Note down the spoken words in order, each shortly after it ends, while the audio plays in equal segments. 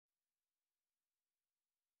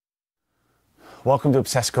Welcome to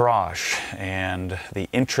Obsessed Garage and the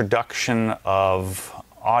introduction of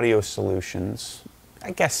audio solutions, I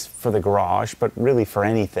guess for the garage, but really for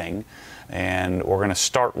anything. And we're going to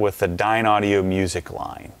start with the Dynaudio music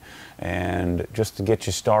line. And just to get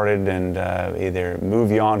you started and either move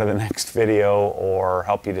you on to the next video or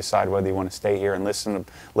help you decide whether you want to stay here and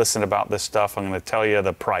listen about this stuff, I'm going to tell you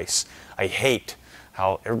the price. I hate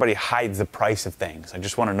how everybody hides the price of things. I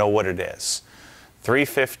just want to know what it is.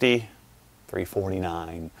 $350,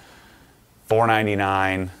 $349,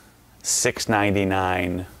 $499,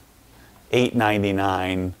 $699,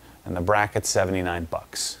 $899, and the bracket's 79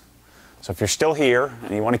 bucks. So if you're still here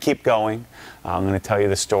and you want to keep going, I'm going to tell you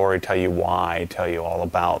the story, tell you why, tell you all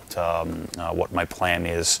about what my plan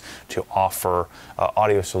is to offer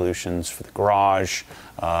audio solutions for the garage,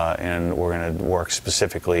 and we're going to work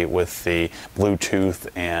specifically with the Bluetooth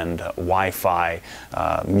and Wi-Fi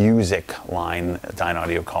music line.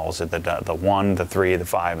 Dynaudio calls it the 1, the 3, the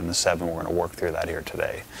 5, and the 7. We're going to work through that here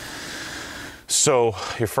today. So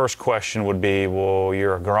your first question would be, well,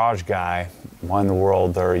 you're a garage guy. Why in the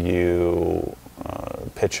world are you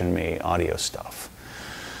pitching me audio stuff?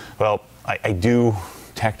 Well, I do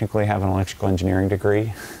technically have an electrical engineering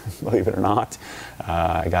degree, believe it or not.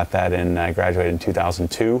 I graduated in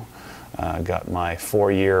 2002. Got my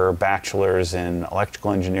 4-year bachelor's in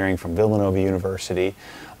electrical engineering from Villanova University.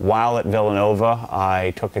 While at Villanova,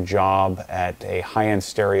 I took a job at a high-end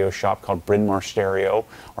stereo shop called Bryn Mawr Stereo,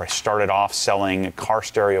 where I started off selling car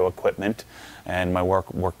stereo equipment, and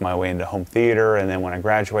worked my way into home theater. And then when I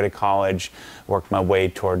graduated college, worked my way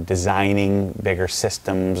toward designing bigger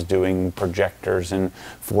systems, doing projectors and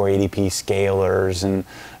 480p scalers and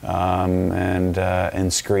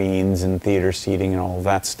screens and theater seating and all of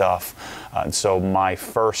that stuff. And so my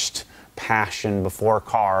first passion before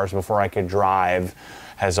cars, before I could drive,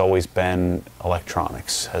 has always been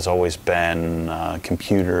electronics, has always been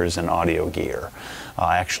computers and audio gear.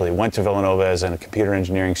 I actually went to Villanova as a computer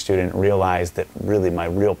engineering student, realized that really my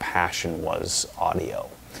real passion was audio.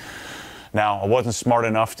 Now, I wasn't smart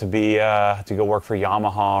enough to go work for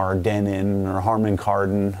Yamaha or Denon or Harman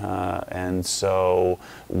Kardon, and so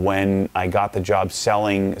when I got the job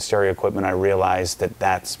selling stereo equipment, I realized that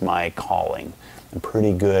that's my calling. I'm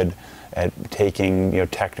pretty good at taking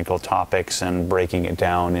technical topics and breaking it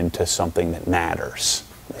down into something that matters,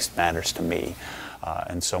 at least matters to me.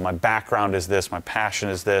 And so my background is this, my passion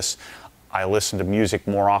is this. I listen to music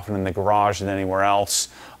more often in the garage than anywhere else,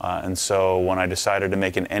 and so when I decided to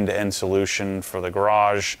make an end-to-end solution for the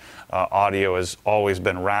garage, audio has always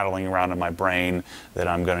been rattling around in my brain that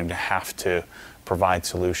I'm going to have to provide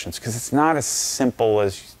solutions, because it's not as simple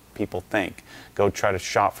as people think. Go try to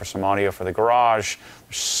shop for some audio for the garage.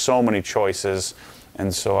 There's so many choices,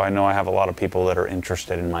 and so I know I have a lot of people that are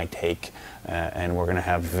interested in my take, and we're going to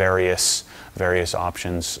have various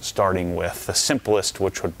options, starting with the simplest,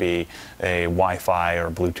 which would be a Wi-Fi or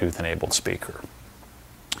Bluetooth enabled speaker.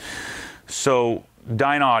 So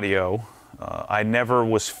Dynaudio, I never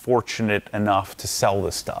was fortunate enough to sell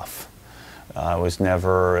this stuff. It was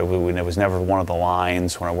never one of the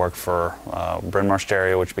lines when I worked for Bryn Mawr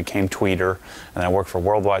Stereo, which became Tweeter, and I worked for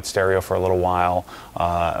Worldwide Stereo for a little while,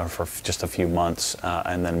 for just a few months,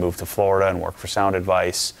 and then moved to Florida and worked for Sound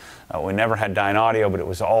Advice. We never had Dynaudio, but it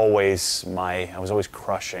was always I was always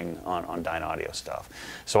crushing on Dynaudio stuff.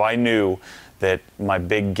 So I knew that my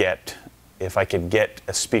big get, if I could get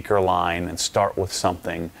a speaker line and start with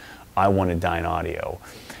something, I wanted Dynaudio.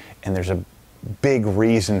 And there's a big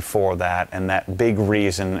reason for that, and that big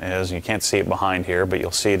reason is, you can't see it behind here, but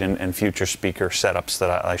you'll see it in future speaker setups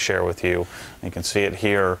that I share with you. You can see it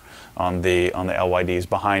here on the LYDs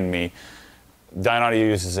behind me. Dynaudio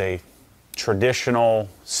uses a traditional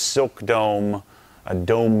silk dome, a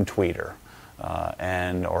dome tweeter,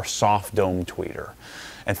 or soft dome tweeter.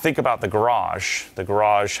 And think about the garage. The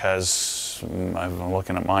garage has, I'm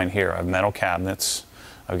looking at mine here, I have metal cabinets,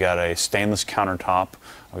 I've got a stainless countertop,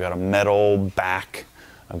 I've got a metal back,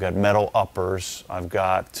 I've got metal uppers, I've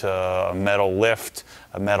got a metal lift,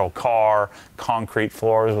 a metal car, concrete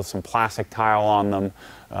floors with some plastic tile on them.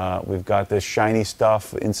 We've got this shiny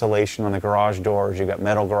stuff, insulation on the garage doors, you've got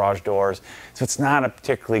metal garage doors. So it's not a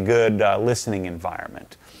particularly good listening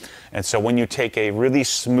environment. And so when you take a really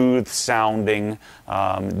smooth sounding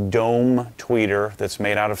dome tweeter that's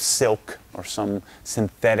made out of silk or some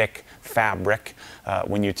synthetic fabric,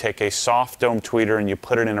 when you take a soft dome tweeter and you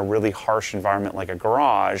put it in a really harsh environment like a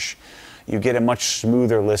garage, you get a much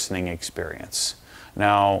smoother listening experience.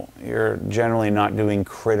 Now, you're generally not doing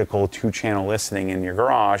critical 2-channel listening in your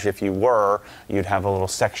garage. If you were, you'd have a little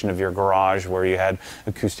section of your garage where you had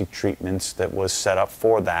acoustic treatments that was set up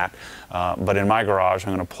for that. But in my garage,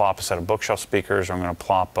 I'm going to plop a set of bookshelf speakers, or I'm going to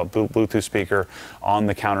plop a Bluetooth speaker on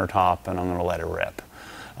the countertop, and I'm going to let it rip.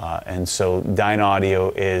 And so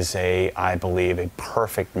Dynaudio is, I believe, a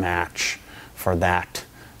perfect match for that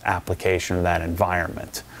application or that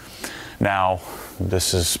environment. Now,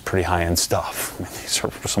 this is pretty high-end stuff. I mean, these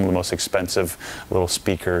are some of the most expensive little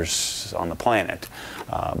speakers on the planet.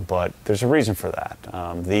 But there's a reason for that.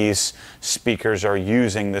 These speakers are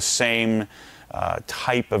using the same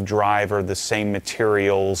type of driver, the same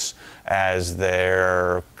materials as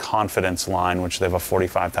their Confidence line, which they have a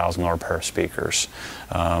 $45,000 pair of speakers.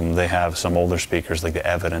 They have some older speakers like the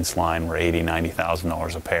Evidence line were $80,000,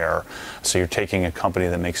 $90,000 a pair. So you're taking a company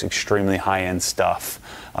that makes extremely high-end stuff,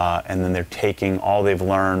 and then they're taking all they've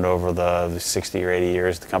learned over the 60 or 80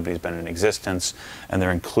 years the company's been in existence, and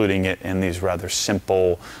they're including it in these rather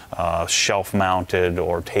simple shelf-mounted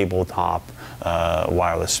or tabletop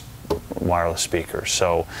wireless speakers.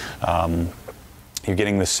 So you're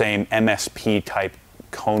getting the same MSP type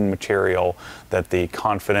cone material that the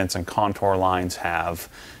Confidence and Contour lines have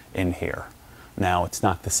in here. Now, it's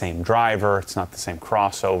not the same driver, it's not the same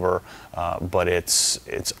crossover, but it's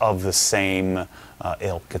of the same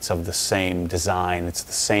ilk, it's of the same design, it's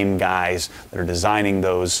the same guys that are designing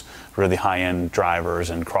those really high-end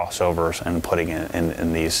drivers and crossovers and putting it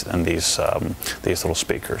in these little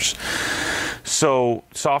speakers. So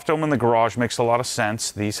soft dome in the garage makes a lot of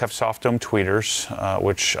sense. These have soft dome tweeters,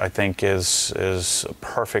 which I think is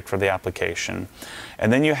perfect for the application.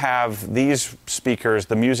 And then you have these speakers.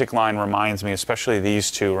 The music line reminds me, especially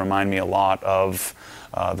these two, remind me a lot of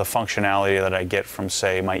the functionality that I get from,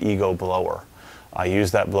 say, my Ego blower. I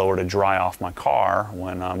use that blower to dry off my car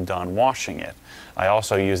when I'm done washing it. I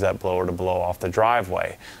also use that blower to blow off the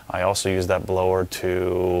driveway. I also use that blower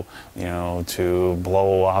to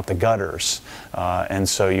blow out the gutters. And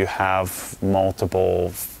so you have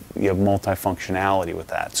multi-functionality with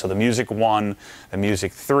that. So the Music 1, the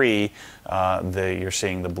Music 3, you're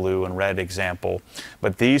seeing the blue and red example.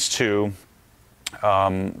 But these two, they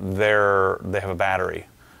have a battery.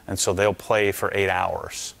 And so they'll play for 8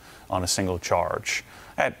 hours on a single charge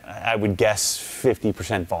at, I would guess,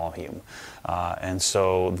 50% volume. And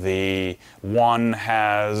so the one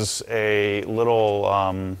has a little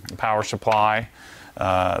power supply,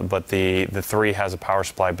 but the 3 has a power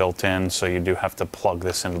supply built in, so you do have to plug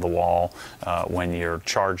this into the wall when you're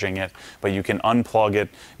charging it. But you can unplug it.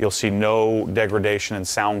 You'll see no degradation in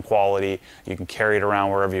sound quality. You can carry it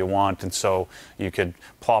around wherever you want, and so you could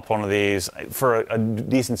plop one of these. For a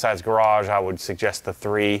decent-sized garage, I would suggest the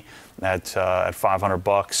 3 at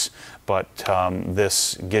 $500. But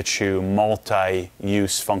this gets you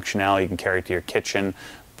multi-use functionality. You can carry it to your kitchen.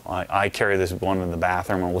 I carry this one in the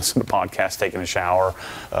bathroom and listen to podcasts taking a shower.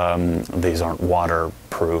 These aren't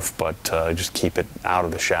waterproof, but just keep it out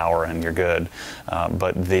of the shower and you're good.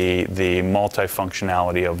 But the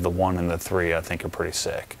multi-functionality of the 1 and the 3, I think, are pretty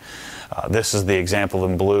sick. This is the example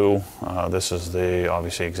in blue. This is the,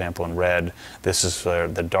 obviously, example in red. This is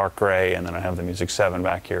the dark gray, and then I have the Music 7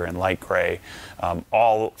 back here in light gray.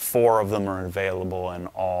 All 4 of them are available in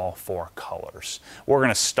all 4 colors. We're going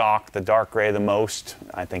to stock the dark gray the most.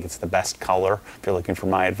 I think it's the best color if you're looking for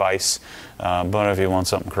my advice. But if you want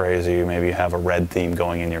something crazy, maybe you have a red theme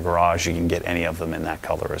going in your garage, you can get any of them in that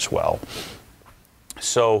color as well.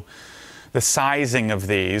 So the sizing of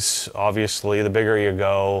these, obviously, the bigger you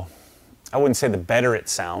go, I wouldn't say the better it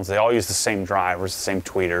sounds. They all use the same drivers, the same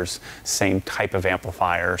tweeters, same type of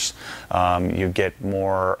amplifiers. You get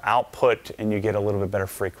more output and you get a little bit better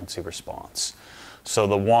frequency response. So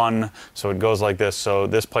the 1, so it goes like this. So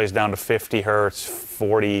this plays down to 50 hertz,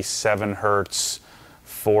 47 hertz,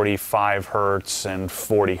 45 hertz, and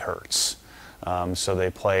 40 hertz. So they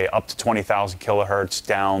play up to 20,000 kilohertz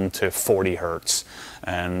down to 40 hertz.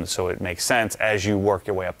 And so it makes sense as you work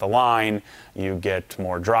your way up the line, you get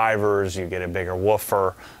more drivers, you get a bigger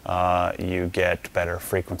woofer, you get better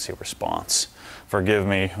frequency response. Forgive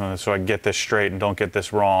me, so I get this straight and don't get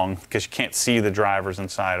this wrong, because you can't see the drivers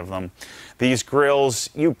inside of them. These grills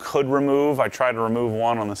you could remove. I tried to remove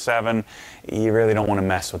one on the 7. You really don't want to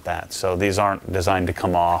mess with that. So these aren't designed to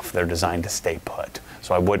come off, they're designed to stay put.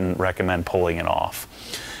 So I wouldn't recommend pulling it off.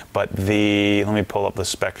 But let me pull up the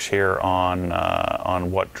specs here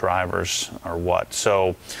on what drivers are what.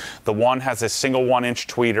 So the 1 has a single 1-inch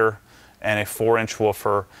tweeter and a 4-inch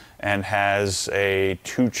woofer, and has a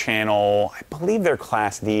 2-channel, I believe they're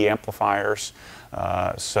Class D amplifiers.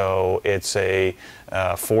 So it's a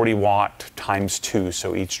 40 watt times 2,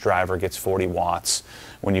 so each driver gets 40 watts.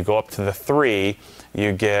 When you go up to the 3,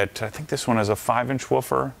 you get, I think this one has a 5-inch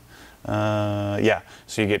woofer. Yeah,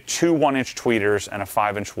 so you get 2 1-inch tweeters and a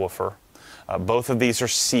 5-inch woofer. Both of these are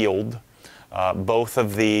sealed. Both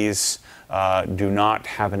of these do not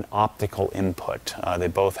have an optical input. They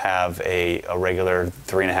both have a regular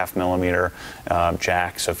 3.5 millimeter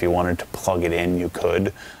jack, so if you wanted to plug it in, you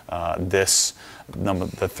could.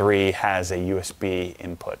 The 3 has a USB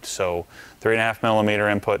input, so 3.5 millimeter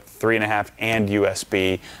input, 3.5 and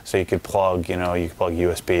USB, so you could plug, you could plug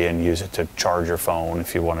USB and use it to charge your phone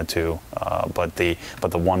if you wanted to, but the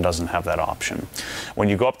 1 doesn't have that option. When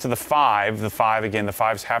you go up to the 5, again, the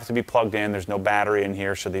 5s have to be plugged in. There's no battery in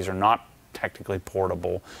here, so these are not technically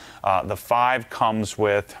portable. The 5 comes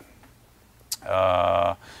with, it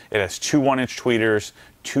has 2 1-inch tweeters,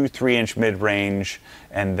 2 3-inch mid-range,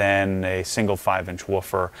 and then a single 5-inch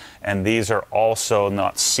woofer. And these are also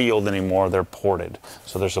not sealed anymore, they're ported.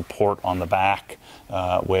 So there's a port on the back,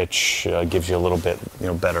 which gives you a little bit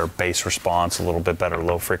better bass response, a little bit better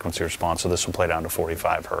low frequency response. So this will play down to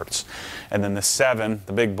 45 hertz. And then the 7,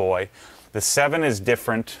 the big boy, the 7 is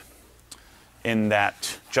different in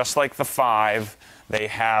that, just like the 5, they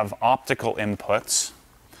have optical inputs.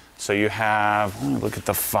 So you have, let me look at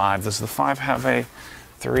the 5. Does the 5 have a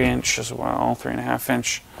 3-inch as well,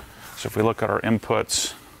 3.5-inch? So if we look at our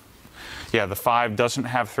inputs, yeah, the 5 doesn't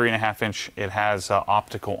have 3.5-inch. It has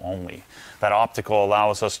optical only. That optical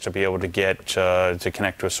allows us to be able to get to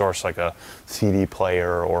connect to a source like a CD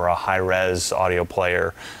player or a high-res audio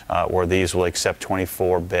player, where these will accept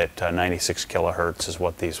 24-bit 96 kilohertz is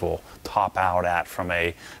what these will top out at from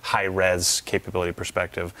a high-res capability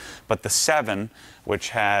perspective. But the 7, which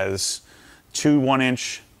has 2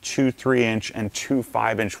 1-inch, 2 3-inch, and 2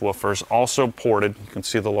 5-inch woofers, also ported. You can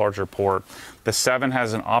see the larger port. The 7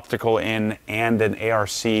 has an optical in and an ARC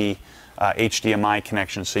HDMI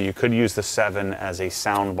connection, so you could use the 7 as a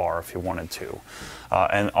sound bar if you wanted to.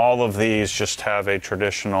 And all of these just have a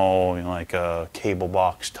traditional, like a cable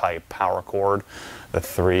box type power cord. The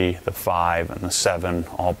 3, the 5, and the 7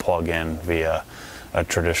 all plug in via a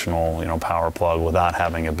traditional, power plug without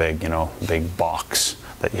having a big, big box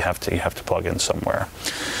that you have to plug in somewhere.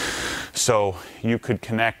 So you could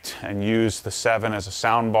connect and use the 7 as a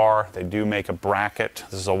sound bar. They do make a bracket.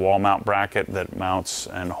 This is a wall mount bracket that mounts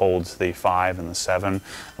and holds the 5 and the 7.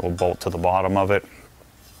 It will bolt to the bottom of it.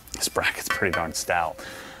 This bracket's pretty darn stout.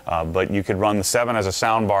 But you could run the 7 as a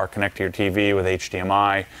sound bar, connect to your TV with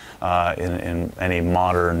HDMI. In any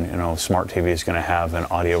modern, smart TV is going to have an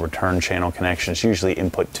audio return channel connection. It's usually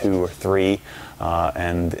input 2 or 3,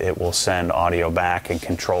 and it will send audio back and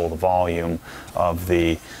control the volume of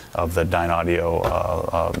the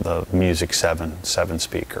Dynaudio, the Music 7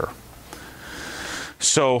 speaker.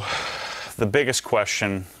 So the biggest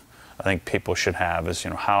question I think people should have is,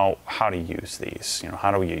 how to use these.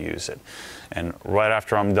 How do you use it? And right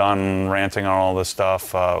after I'm done ranting on all this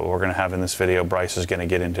stuff, we're going to have in this video, Bryce is going to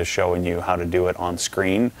get into showing you how to do it on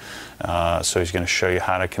screen. So he's going to show you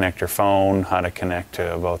how to connect your phone, how to connect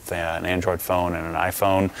to both an Android phone and an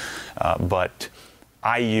iPhone. But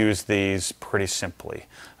I use these pretty simply.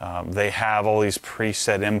 They have all these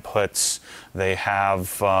preset inputs. They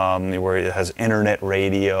have where it has internet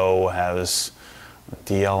radio, has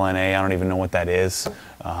DLNA, I don't even know what that is,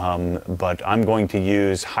 but I'm going to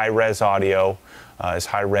use high-res audio, as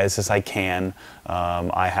high-res as I can.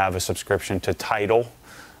 I have a subscription to Tidal,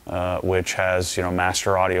 which has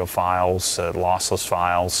master audio files, lossless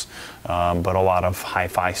files, but a lot of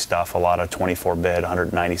hi-fi stuff, a lot of 24-bit,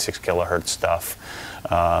 196 kilohertz stuff.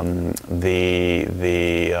 The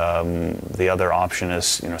other option is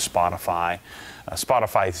Spotify.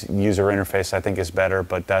 Spotify's user interface I think is better,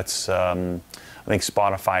 but that's I think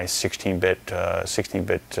Spotify is 16-bit,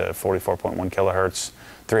 44.1 kilohertz,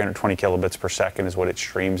 320 kilobits per second is what it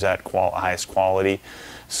streams at, highest quality.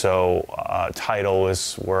 So Tidal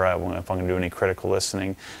is where if I'm going to do any critical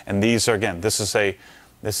listening. And these are, again, this is a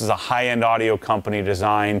high-end audio company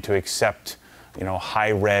designed to accept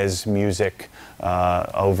high-res music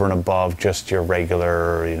over and above just your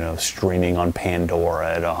regular streaming on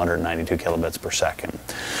Pandora at 192 kilobits per second.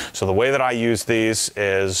 So the way that I use these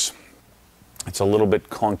is, it's a little bit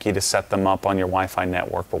clunky to set them up on your Wi-Fi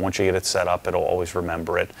network, but once you get it set up, it'll always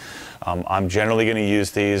remember it. I'm generally going to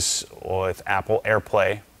use these with Apple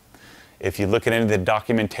Airplay. If you look at any of the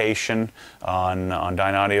documentation on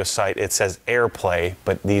Dynaudio's site, it says Airplay,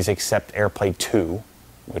 but these accept Airplay 2,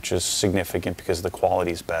 which is significant because the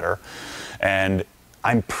quality is better. And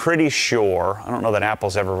I'm pretty sure, I don't know that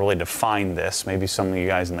Apple's ever really defined this, maybe some of you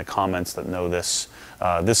guys in the comments that know this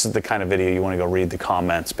This is the kind of video you want to go read the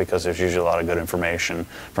comments, because there's usually a lot of good information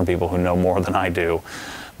from people who know more than I do.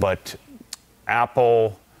 But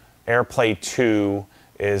Apple Airplay 2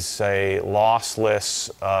 is a lossless,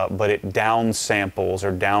 but it down samples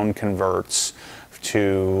or down converts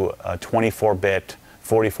to 24-bit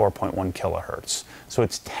 44.1 kilohertz. So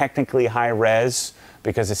it's technically high res,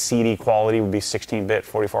 because the CD quality would be 16-bit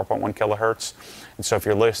 44.1 kilohertz. And so if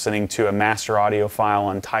you're listening to a master audio file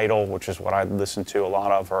on Tidal, which is what I listen to a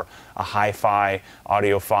lot of, or a hi-fi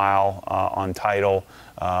audio file on Tidal,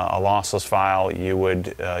 a lossless file, you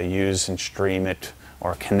would use and stream it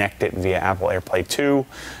or connect it via Apple Airplay 2,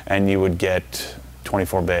 and you would get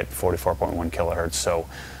 24-bit 44.1 kilohertz, so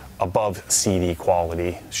above CD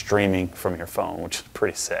quality streaming from your phone, which is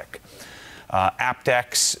pretty sick.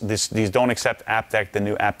 aptX, these don't accept aptX, the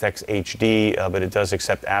new aptX HD, but it does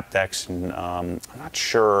accept aptX, and I'm not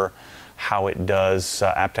sure how it does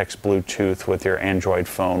aptX Bluetooth with your Android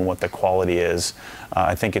phone, what the quality is.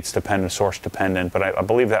 I think it's source dependent, but I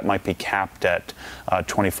believe that might be capped at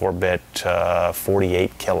 24-bit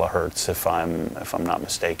 48 kilohertz, if I'm not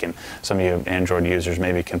mistaken. Some of you Android users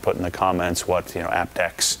maybe can put in the comments what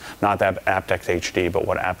aptX, not that aptX HD, but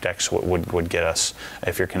what aptX would get us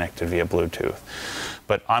if you're connected via Bluetooth.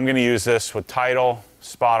 But I'm going to use this with Tidal,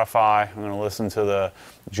 Spotify. I'm going to listen to the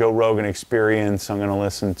Joe Rogan Experience. I'm going to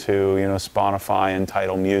listen to Spotify and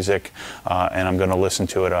Tidal Music, and I'm going to listen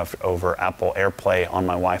to it over Apple Airplay on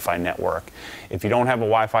my Wi-Fi network. If you don't have a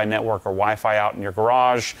Wi-Fi network or Wi-Fi out in your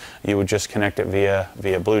garage, you would just connect it via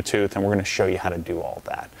Bluetooth, and we're going to show you how to do all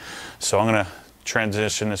that. So I'm going to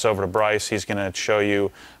transition this over to Bryce. He's going to show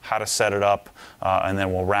you how to set it up, and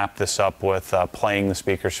then we'll wrap this up with playing the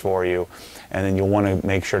speakers for you. And then you'll want to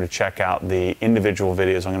make sure to check out the individual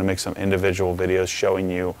videos. I'm going to make some individual videos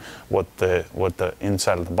showing you what the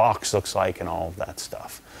inside of the box looks like and all of that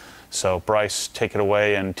stuff. So Bryce, take it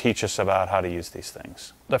away and teach us about how to use these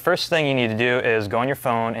things. The first thing you need to do is go on your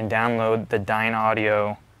phone and download the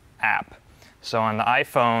Dynaudio app. So on the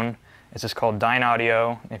iPhone, it's just called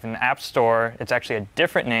Dynaudio. If in the App Store, it's actually a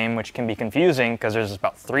different name, which can be confusing because there's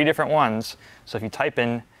about 3 different ones. So if you type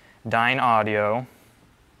in Dynaudio,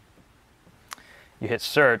 you hit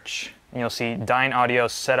search, and you'll see Dynaudio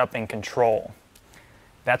Setup and Control.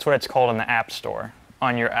 That's what it's called in the App Store.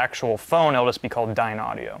 On your actual phone, it'll just be called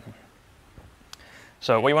Dynaudio.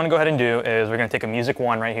 So what you want to go ahead and do is we're going to take a Music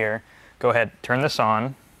 1 right here. Go ahead, turn this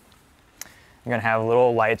on. You're going to have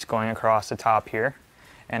little lights going across the top here.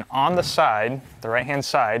 And on the side, the right-hand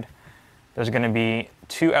side, there's going to be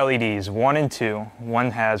 2 LEDs, 1 and 2.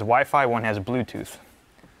 One has Wi-Fi, one has Bluetooth.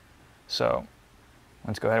 So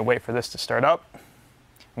let's go ahead and wait for this to start up.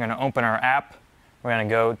 We're going to open our app. We're going to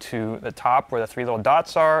go to the top where the 3 little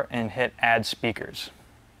dots are and hit Add Speakers.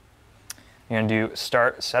 You're going to do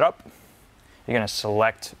Start Setup. You're going to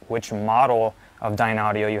select which model of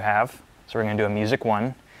Dynaudio you have. So we're going to do a Music 1.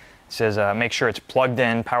 It says make sure it's plugged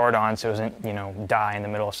in, powered on, so it doesn't die in the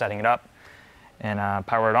middle of setting it up. And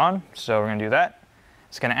power it on. So we're going to do that.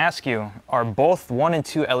 It's going to ask you, are both 1 and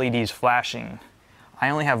 2 LEDs flashing? I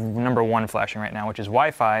only have number 1 flashing right now, which is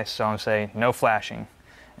Wi-Fi, so I'm saying no flashing.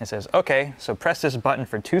 It says, okay, so press this button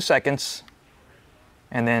for 2 seconds,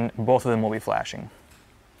 and then both of them will be flashing.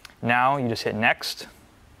 Now you just hit next.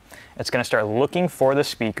 It's going to start looking for the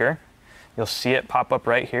speaker. You'll see it pop up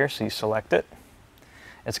right here, so you select it.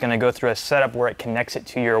 It's going to go through a setup where it connects it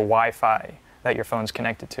to your Wi-Fi that your phone's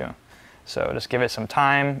connected to. So just give it some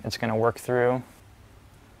time. It's going to work through.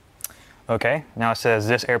 Okay, now it says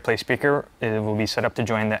this AirPlay speaker will be set up to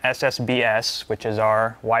join the SSBS, which is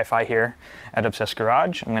our Wi-Fi here at Obsessed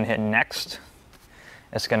Garage. I'm going to hit next.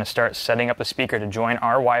 It's going to start setting up the speaker to join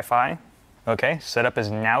our Wi-Fi. Okay, setup is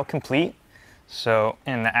now complete. So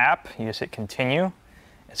in the app, you just hit continue.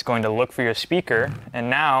 It's going to look for your speaker, and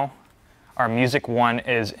now our Music 1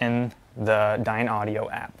 is in the Dynaudio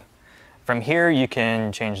app. From here, you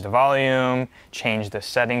can change the volume, change the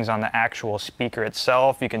settings on the actual speaker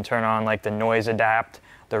itself. You can turn on like the noise adapt,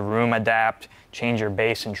 the room adapt, change your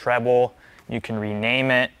bass and treble. You can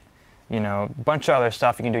rename it, a bunch of other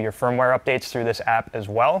stuff. You can do your firmware updates through this app as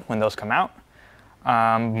well when those come out.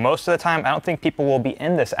 Most of the time, I don't think people will be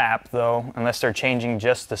in this app though, unless they're changing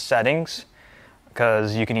just the settings,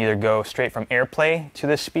 because you can either go straight from AirPlay to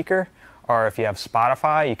this speaker, or if you have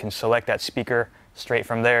Spotify, you can select that speaker straight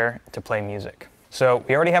from there to play music. So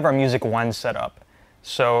we already have our Music 1 set up.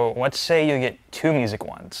 So let's say you get 2 Music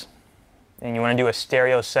 1s and you want to do a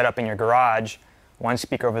stereo setup in your garage, 1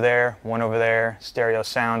 speaker over there, stereo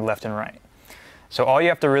sound left and right. So all you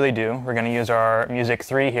have to really do, we're going to use our Music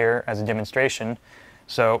 3 here as a demonstration.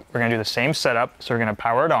 So we're going to do the same setup. So we're going to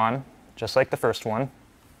power it on, just like the first one.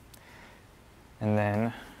 And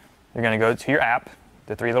then you're going to go to your app,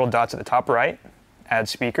 the three little dots at the top right, add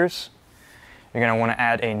speakers. You're going to want to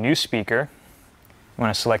add a new speaker. You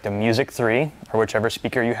want to select a Music 3 or whichever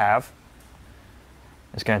speaker you have.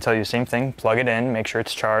 It's going to tell you the same thing, plug it in, make sure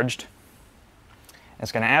it's charged.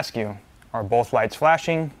 It's going to ask you, are both lights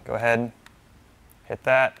flashing? Go ahead, hit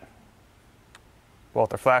that.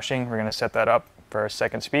 Both are flashing. We're going to set that up for our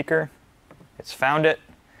second speaker. It's found it.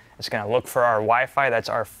 It's going to look for our Wi-Fi that's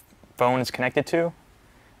our phone is connected to.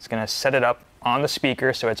 It's going to set it up on the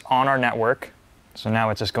speaker so it's on our network. So now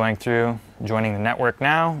it's just going through, joining the network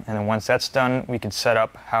now, and then once that's done, we can set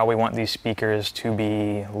up how we want these speakers to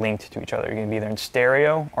be linked to each other. You can be either in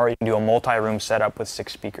stereo, or you can do a multi-room setup with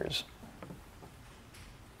 6 speakers.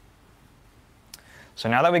 So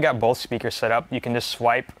now that we got both speakers set up, you can just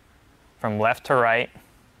swipe from left to right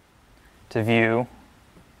to view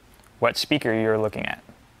what speaker you're looking at.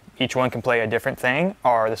 Each one can play a different thing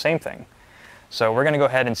or the same thing. So we're going to go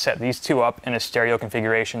ahead and set these two up in a stereo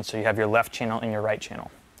configuration so you have your left channel and your right channel.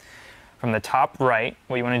 From the top right,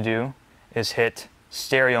 what you want to do is hit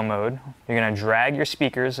stereo mode. You're going to drag your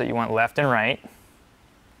speakers that you want left and right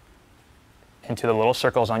into the little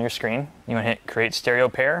circles on your screen. You want to hit create stereo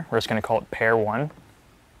pair. We're just going to call it pair 1.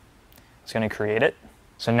 It's going to create it.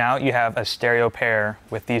 So now you have a stereo pair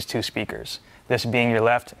with these two speakers, this being your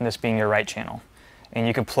left and this being your right channel. And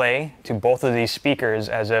you can play to both of these speakers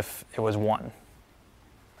as if it was one.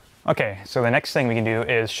 Okay, so the next thing we can do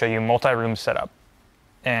is show you multi-room setup.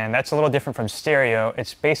 And that's a little different from stereo.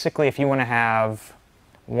 It's basically if you want to have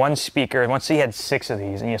one speaker, once you had 6 of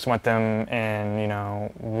these and you just want them in, you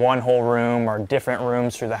know, one whole room or different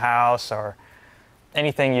rooms through the house or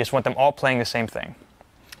anything, you just want them all playing the same thing.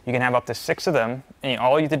 You can have up to 6 of them, and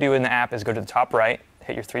all you have to do in the app is go to the top right,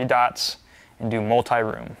 hit your 3 dots, and do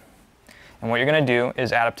multi-room. And what you're going to do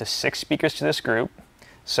is add up to 6 speakers to this group.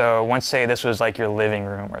 So once, say, this was like your living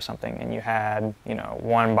room or something, and you had, you know,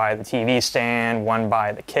 one by the TV stand, one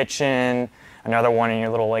by the kitchen, another one in your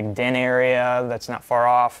little like den area that's not far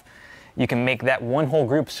off. You can make that one whole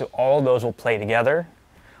group so all those will play together,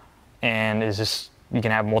 and it's just, you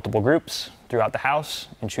can have multiple groups throughout the house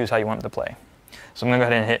and choose how you want them to play. So I'm going to go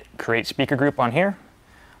ahead and hit create speaker group on here.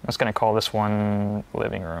 I'm just going to call this one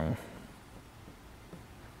living room.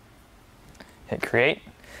 Hit create.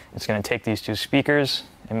 It's going to take these 2 speakers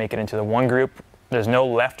and make it into the one group. There's no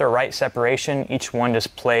left or right separation. Each one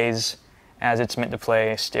just plays as it's meant to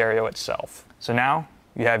play stereo itself. So now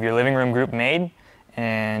you have your living room group made,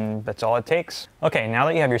 and that's all it takes. Okay, now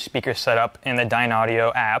that you have your speakers set up in the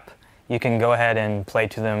Dynaudio app, you can go ahead and play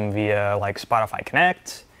to them via like Spotify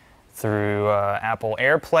Connect, through Apple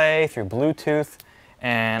Airplay, through Bluetooth,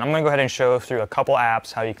 and I'm going to go ahead and show through a couple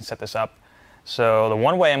apps how you can set this up. So the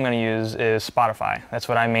one way I'm going to use is Spotify. That's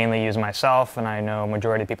what I mainly use myself, and I know a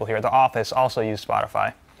majority of people here at the office also use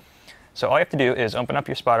Spotify. So all you have to do is open up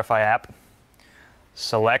your Spotify app,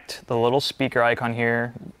 select the little speaker icon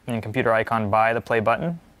here and computer icon by the play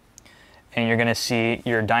button, and you're going to see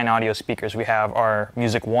your Dynaudio speakers. We have our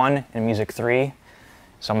Music 1 and Music 3.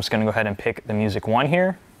 So I'm just going to go ahead and pick the Music 1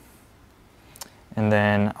 here, and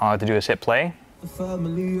then all I have to do is hit play,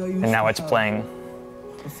 and now it's playing.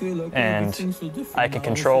 And I can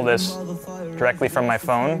control this directly from my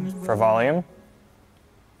phone for volume.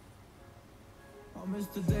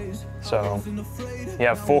 So you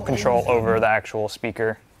have full control over the actual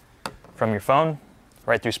speaker from your phone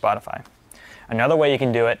right through Spotify. Another way you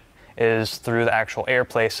can do it is through the actual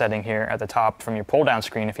AirPlay setting here at the top from your pull-down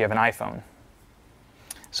screen if you have an iPhone.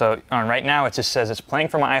 So right now it just says it's playing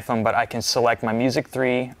from my iPhone, but I can select my Music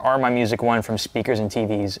 3 or my Music 1 from speakers and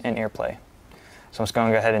TVs in AirPlay. So I'm just going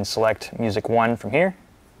to go ahead and select Music 1 from here.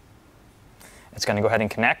 It's going to go ahead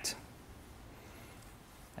and connect.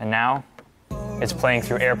 And now it's playing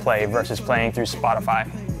through AirPlay versus playing through Spotify.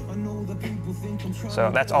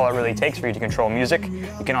 So that's all it really takes for you to control music.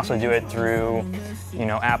 You can also do it through, you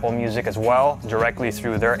know, Apple Music as well, directly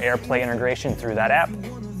through their AirPlay integration through that app.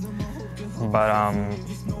 But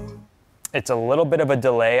it's a little bit of a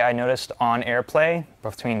delay I noticed on AirPlay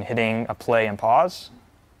between hitting a play and pause.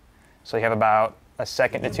 So you have about a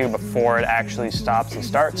second to 2 before it actually stops and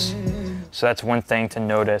starts. So that's one thing to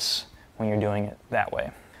notice when you're doing it that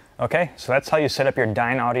way. Okay, so that's how you set up your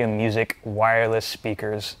Dynaudio Music wireless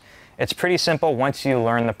speakers. It's pretty simple once you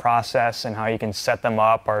learn the process and how you can set them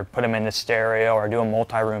up or put them into stereo or do a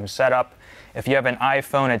multi-room setup. If you have an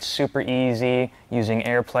iPhone, it's super easy using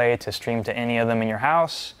AirPlay to stream to any of them in your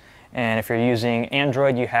house. And if you're using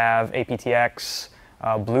Android, you have aptX,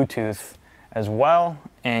 Bluetooth as well.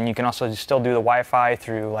 And you can also still do the Wi-Fi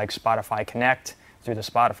through like Spotify Connect through the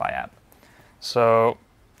Spotify app. So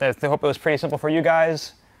I hope it was pretty simple for you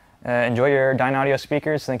guys. enjoy your Dynaudio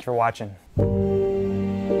speakers. Thank you for watching.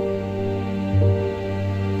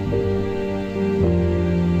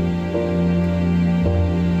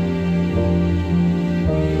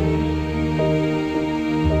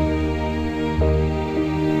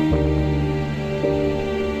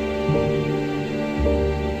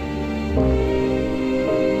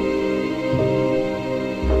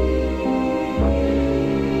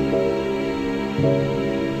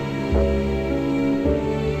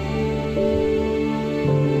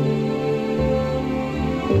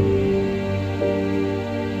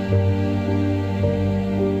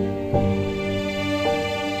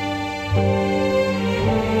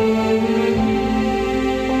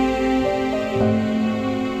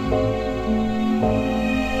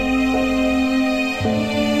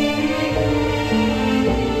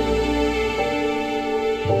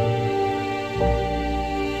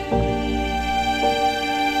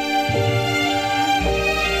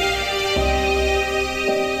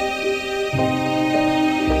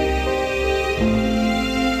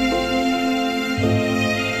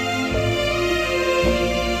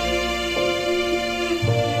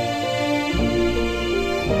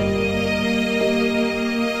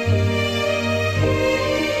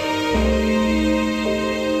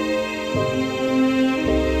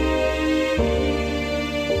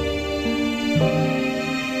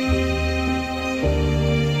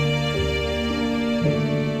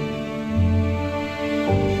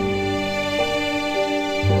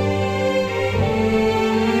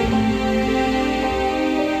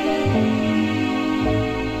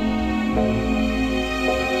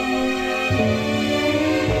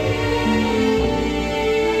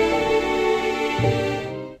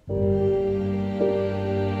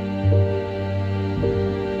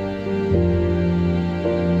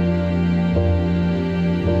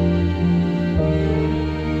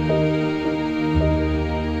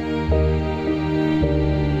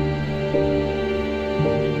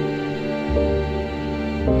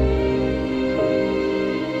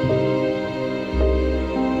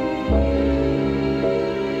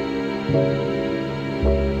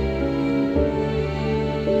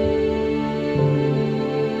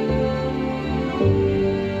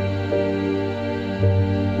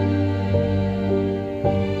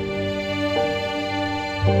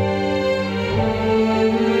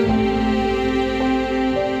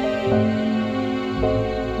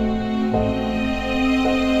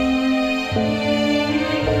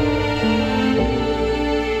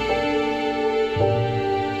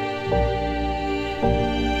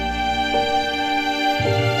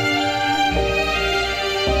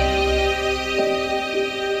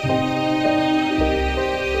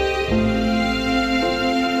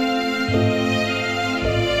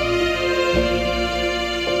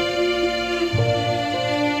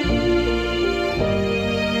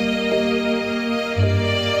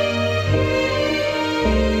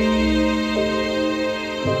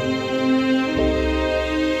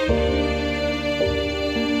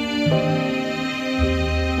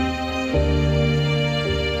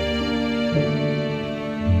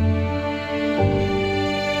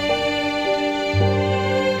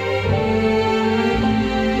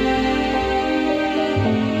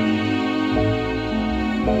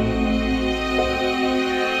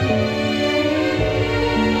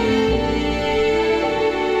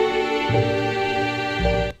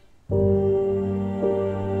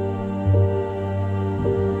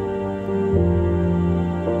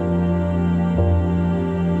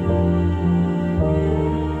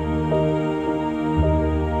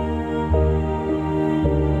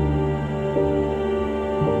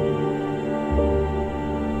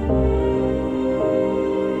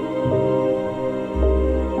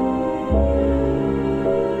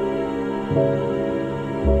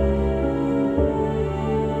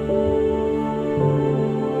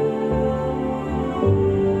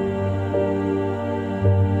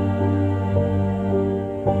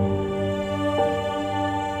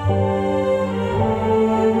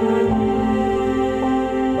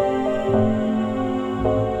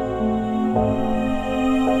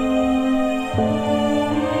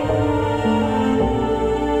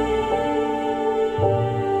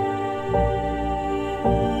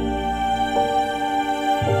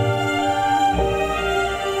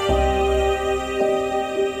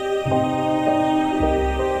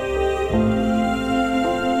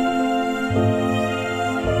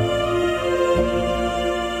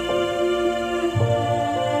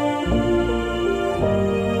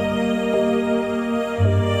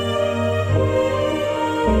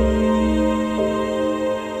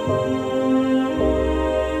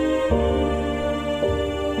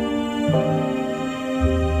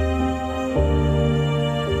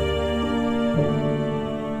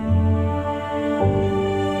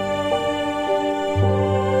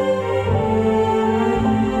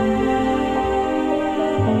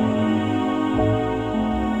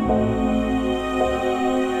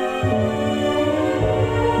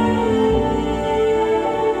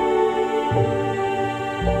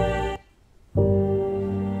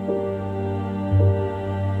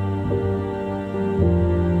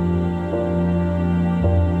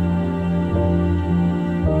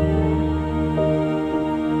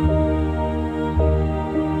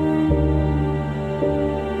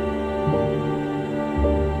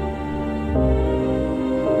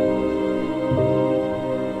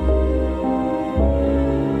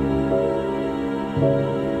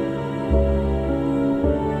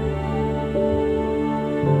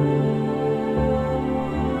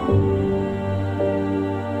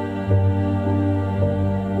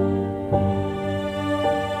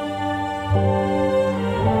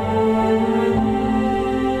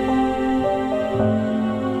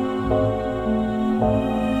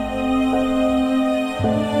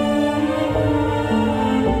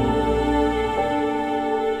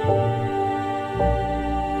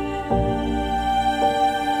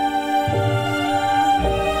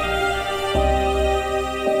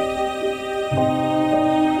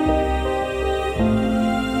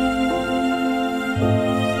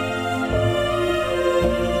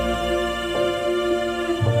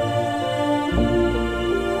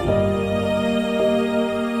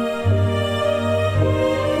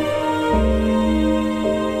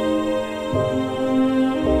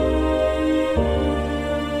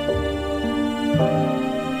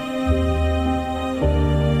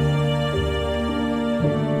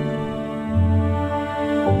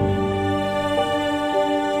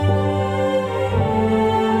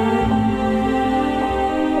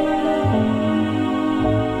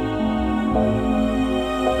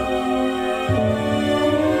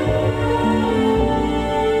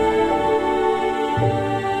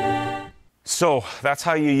 So that's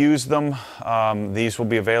how you use them. These will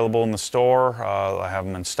be available in the store. I have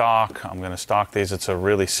them in stock. I'm going to stock these. It's a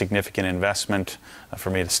really significant investment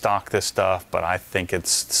for me to stock this stuff, but I think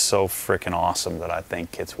it's so freaking awesome that I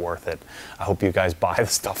think it's worth it. I hope you guys buy the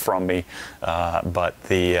stuff from me. But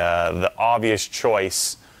the obvious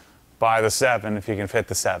choice, buy the 7 if you can fit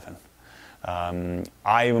the 7. I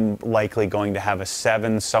am likely going to have a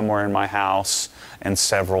 7 somewhere in my house and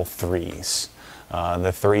several 3s.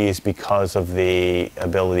 The 3s because of the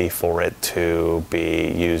ability for it to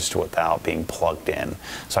be used without being plugged in.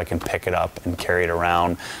 So I can pick it up and carry it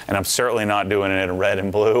around. And I'm certainly not doing it in red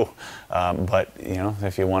and blue, but you know,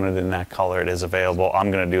 if you want it in that color, it is available.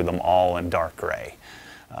 I'm going to do them all in dark gray.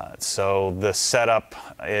 So the setup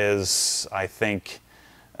is, I think,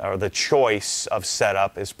 or the choice of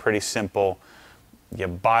setup is pretty simple. You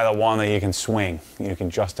buy the one that you can swing. You can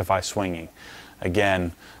justify swinging.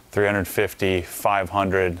 Again, 350,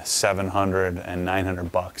 500, 700, and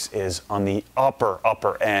 900 bucks is on the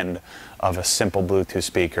upper end of a simple Bluetooth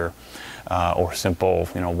speaker or simple,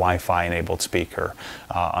 you know, Wi-Fi enabled speaker.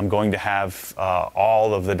 I'm going to have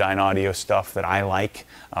all of the Dynaudio stuff that I like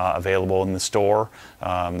available in the store.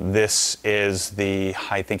 This is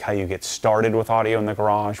I think, how you get started with audio in the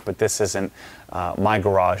garage, but this isn't. My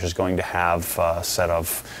garage is going to have a set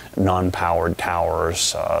of non-powered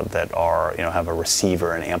towers that are, you know, have a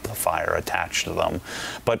receiver and amplifier attached to them.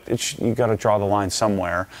 But you got to draw the line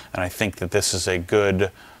somewhere, and I think that this is a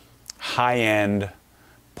good high-end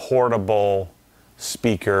portable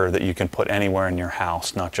speaker that you can put anywhere in your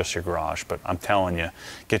house, not just your garage. But I'm telling you,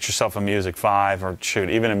 get yourself a Music 5 or shoot,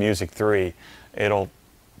 even a Music 3. It'll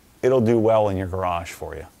do well in your garage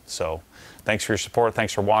for you. So thanks for your support.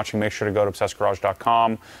 Thanks for watching. Make sure to go to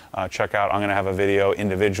obsessedgarage.com. Check out, I'm going to have a video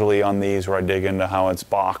individually on these where I dig into how it's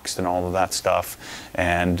boxed and all of that stuff,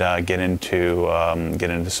 and get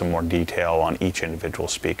into some more detail on each individual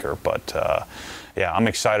speaker. But yeah, I'm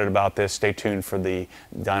excited about this. Stay tuned for the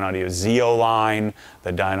Dynaudio Zeo line,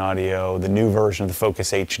 the new version of the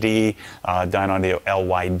Focus HD, Dynaudio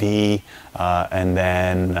LYD, and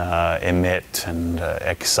then Emit and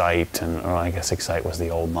Excite, and or I guess Excite was the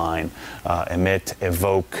old line. Emit,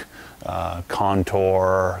 Evoke,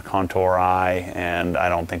 Contour, Contour I, and I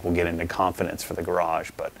don't think we'll get into Confidence for the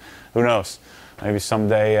garage, but who knows? Maybe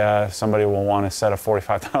someday somebody will want a set of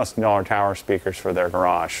 $45,000 tower speakers for their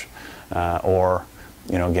garage. Or,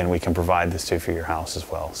 you know, again, we can provide this too for your house as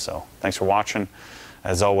well. So thanks for watching.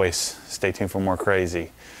 As always, stay tuned for more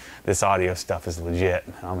crazy. This audio stuff is legit.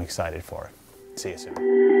 I'm excited for it. See you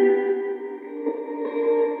soon.